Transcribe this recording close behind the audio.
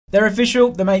They're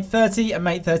official. The Mate 30 and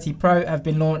Mate 30 Pro have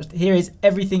been launched. Here is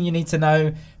everything you need to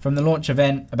know from the launch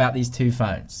event about these two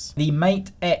phones. The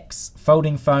Mate X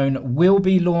folding phone will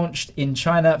be launched in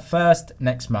China first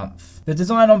next month. The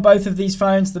design on both of these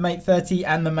phones, the Mate 30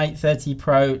 and the Mate 30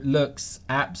 Pro, looks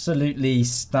absolutely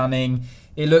stunning.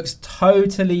 It looks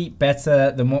totally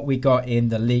better than what we got in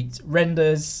the leaked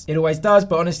renders. It always does,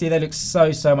 but honestly, they look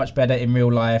so much better in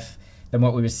real life than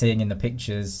what we were seeing in the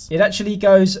pictures. It actually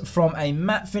goes from a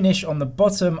matte finish on the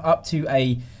bottom up to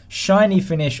a shiny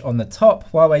finish on the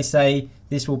top. Huawei say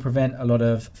this will prevent a lot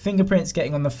of fingerprints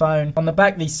getting on the phone. On the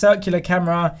back, the circular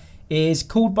camera is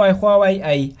called by Huawei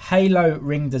a halo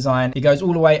ring design. It goes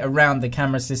all the way around the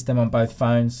camera system on both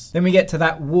phones. Then we get to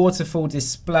that waterfall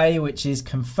display, which is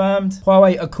confirmed.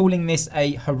 Huawei are calling this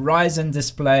a horizon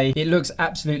display. It looks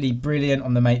absolutely brilliant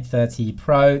on the Mate 30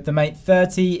 Pro. The Mate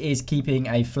 30 is keeping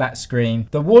a flat screen.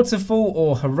 The waterfall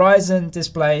or horizon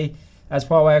display, as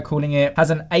Huawei are calling it, has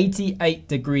an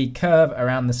 88-degree curve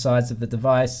around the sides of the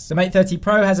device. The Mate 30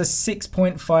 Pro has a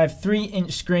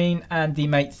 6.53-inch screen, and the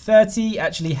Mate 30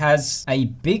 actually has a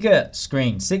bigger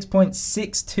screen,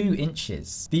 6.62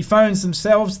 inches. The phones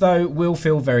themselves, though, will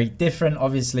feel very different,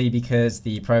 obviously, because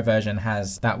the Pro version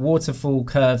has that waterfall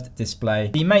curved display.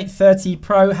 The Mate 30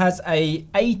 Pro has a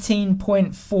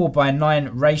 18.4:9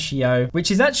 ratio,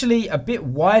 which is actually a bit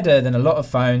wider than a lot of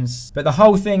phones, but the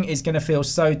whole thing is going to feel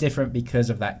so different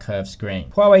because of that curved screen.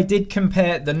 Huawei did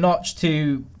compare the notch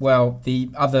to, well,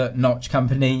 the other notch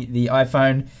company, the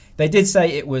iPhone. They did say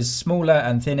it was smaller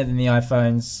and thinner than the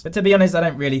iPhones, but to be honest, I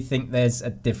don't really think there's a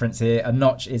difference here. A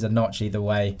notch is a notch either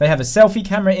way. They have a selfie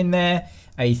camera in there,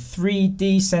 a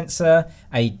 3D sensor,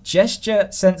 a gesture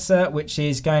sensor, which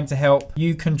is going to help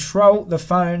you control the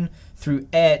phone through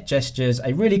air gestures.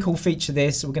 A really cool feature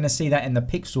this. We're going to see that in the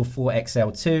Pixel 4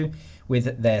 XL2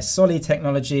 with their Solid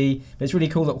technology, but it's really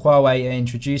cool that Huawei are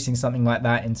introducing something like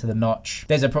that into the notch.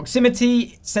 There's a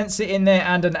proximity sensor in there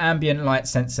and an ambient light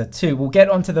sensor too. We'll get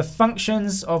onto the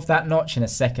functions of that notch in a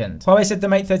second. Huawei said the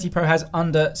Mate 30 Pro has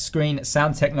under-screen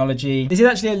sound technology. This is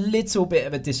actually a little bit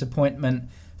of a disappointment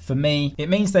for me. It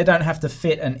means they don't have to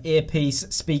fit an earpiece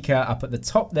speaker up at the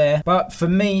top there. But for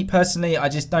me personally, I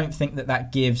just don't think that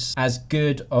that gives as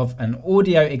good of an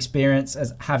audio experience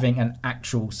as having an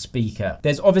actual speaker.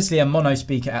 There's obviously a mono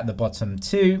speaker at the bottom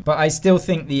too, but I still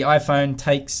think the iPhone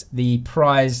takes the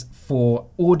prize for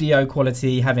audio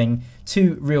quality, having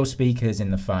two real speakers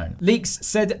in the phone. Leaks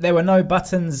said there were no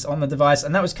buttons on the device,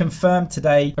 and that was confirmed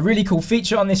today. A really cool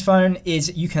feature on this phone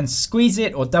is you can squeeze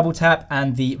it or double tap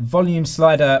and the volume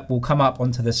slider will come up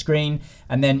onto the screen,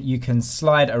 and then you can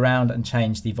slide around and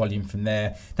change the volume from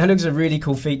there. That looks a really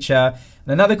cool feature.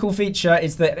 And another cool feature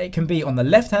is that it can be on the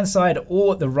left-hand side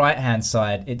or the right-hand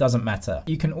side. It doesn't matter.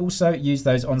 You can also use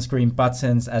those on-screen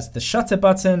buttons as the shutter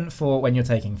button for when you're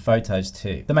taking photos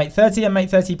too. The Mate 30 and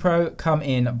Mate 30 Pro come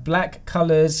in black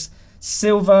colors,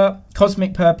 silver,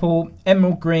 cosmic purple,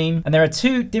 emerald green, and there are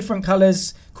two different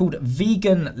colors called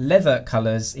vegan leather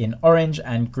colors in orange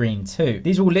and green too.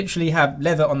 These will literally have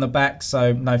leather on the back,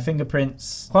 so no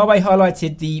fingerprints. Huawei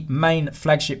highlighted the main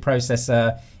flagship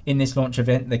processor in this launch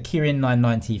event, the Kirin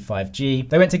 990 5G.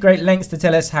 They went to great lengths to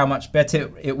tell us how much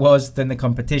better it was than the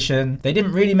competition. They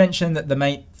didn't really mention that the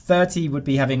Mate 30 would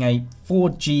be having a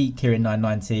 4G Kirin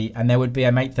 990 and there would be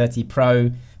a Mate 30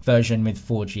 Pro version with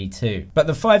 4G too. But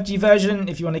the 5G version,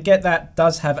 if you want to get that,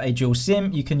 does have a dual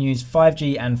SIM. You can use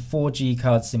 5G and 4G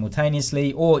cards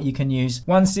simultaneously, or you can use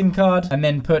one SIM card and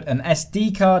then put an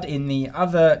SD card in the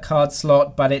other card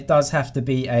slot, but it does have to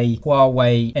be a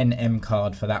Huawei NM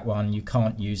card for that one. You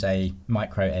can't use a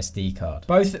micro SD card.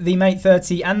 Both the Mate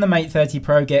 30 and the Mate 30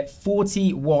 Pro get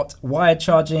 40-watt wired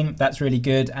charging. That's really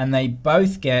good. And they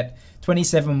both get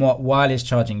 27-watt wireless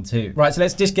charging too. Right, so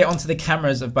let's just get onto the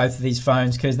cameras of both of these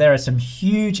phones because there are some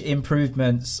huge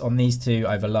improvements on these two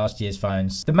over last year's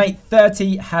phones. The Mate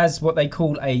 30 has what they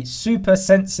call a super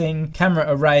sensing camera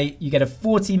array. You get a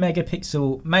 40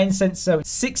 megapixel main sensor,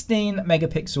 16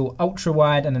 megapixel ultra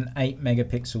wide and an 8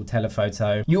 megapixel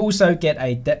telephoto. You also get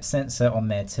a depth sensor on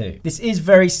there too. This is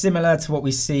very similar to what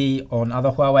we see on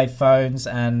other Huawei phones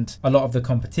and a lot of the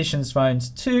competition's phones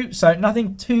too, so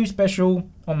nothing too special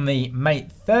on the Mate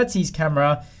 30's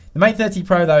camera. The Mate 30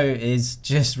 Pro though is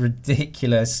just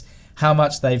ridiculous how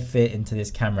much they fit into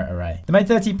this camera array. The Mate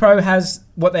 30 Pro has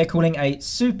what they're calling a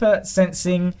super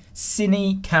sensing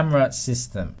cine camera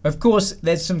system. Of course,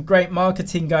 there's some great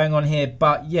marketing going on here,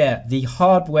 but yeah, the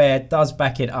hardware does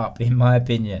back it up in my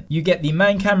opinion. You get the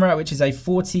main camera, which is a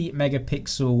 40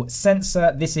 megapixel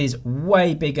sensor. This is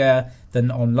way bigger than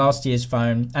on last year's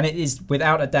phone, and it is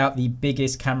without a doubt the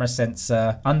biggest camera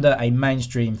sensor under a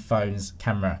mainstream phone's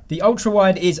camera. The ultra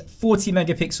wide is 40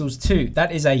 megapixels too.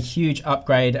 That is a huge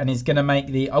upgrade and is going to make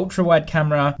the ultra wide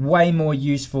camera way more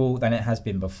useful than it has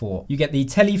been before. You get the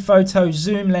telephoto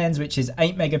zoom lens, which is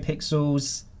 8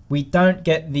 megapixels. We don't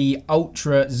get the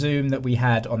ultra zoom that we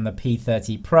had on the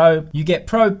P30 Pro. You get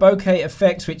Pro bokeh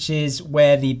effects, which is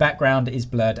where the background is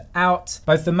blurred out.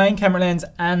 Both the main camera lens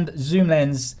and zoom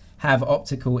lens have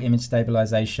optical image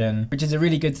stabilization, which is a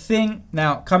really good thing.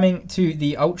 Now, coming to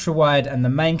the ultra wide and the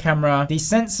main camera, the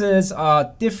sensors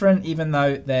are different even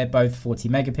though they're both 40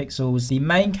 megapixels. The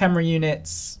main camera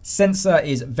unit's sensor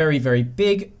is very, very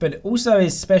big, but it also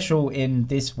is special in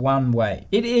this one way.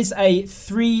 It is a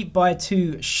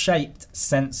 3x2 shaped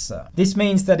sensor. This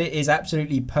means that it is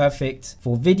absolutely perfect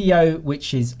for video,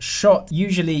 which is shot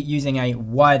usually using a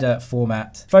wider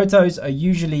format. Photos are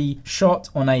usually shot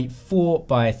on a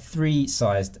 4x3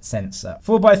 sized sensor.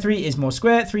 4x3 is more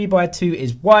square, 3x2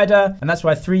 is wider, and that's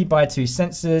why 3x2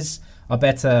 sensors are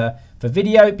better for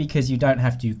video because you don't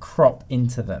have to crop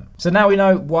into them. So now we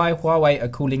know why Huawei are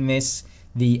calling this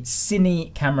the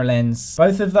Cine camera lens.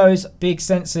 Both of those big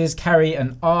sensors carry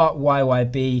an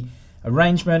RYYB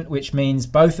arrangement, which means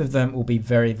both of them will be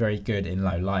very, very good in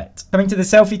low light. Coming to the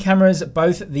selfie cameras,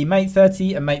 both the Mate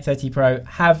 30 and Mate 30 Pro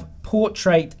have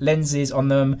portrait lenses on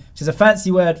them, which is a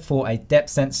fancy word for a depth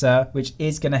sensor, which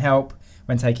is going to help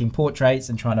when taking portraits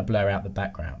and trying to blur out the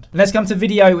background. Let's come to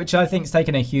video, which I think has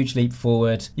taken a huge leap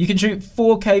forward. You can shoot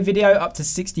 4K video up to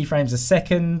 60 frames a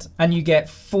second, and you get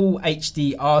full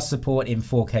HDR support in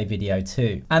 4K video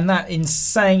too. And that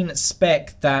insane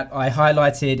spec that I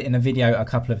highlighted in a video a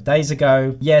couple of days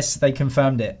ago, yes, they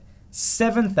confirmed it.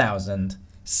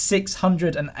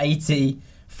 7,680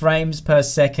 frames per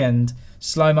second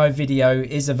slow-mo video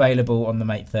is available on the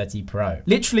Mate 30 Pro.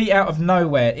 Literally out of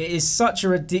nowhere. It is such a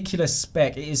ridiculous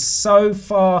spec. It is so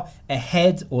far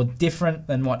ahead or different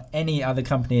than what any other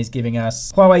company is giving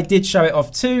us. Huawei did show it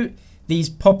off too. These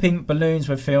popping balloons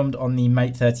were filmed on the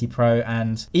Mate 30 Pro,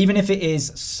 and even if it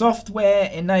is software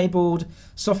enabled,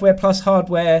 software plus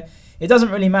hardware, it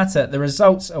doesn't really matter. The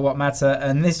results are what matter,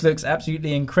 and this looks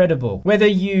absolutely incredible. Whether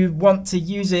you want to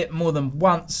use it more than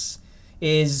once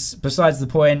is besides the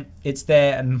point. It's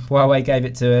there and Huawei gave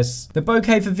it to us. The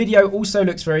bokeh for video also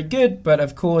looks very good, but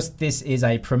of course this is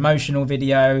a promotional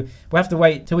video. We'll have to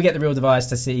wait till we get the real device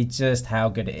to see just how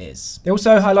good it is. They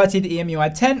also highlighted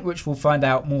EMUI 10, which we'll find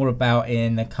out more about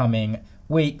in the coming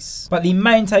weeks. But the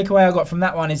main takeaway I got from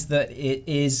that one is that it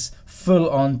is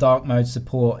full-on dark mode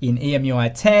support in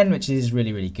EMUI 10, which is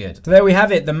really, really good. So there we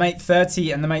have it, the Mate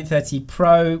 30 and the Mate 30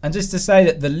 Pro. And just to say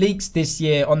that the leaks this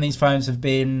year on these phones have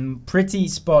been pretty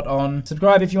spot on.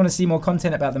 Subscribe if you want to see more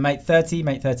content about the Mate 30,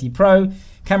 Mate 30 Pro,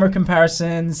 camera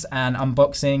comparisons and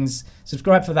unboxings.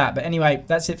 Subscribe for that. But anyway,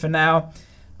 that's it for now.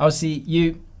 I'll see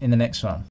you in the next one.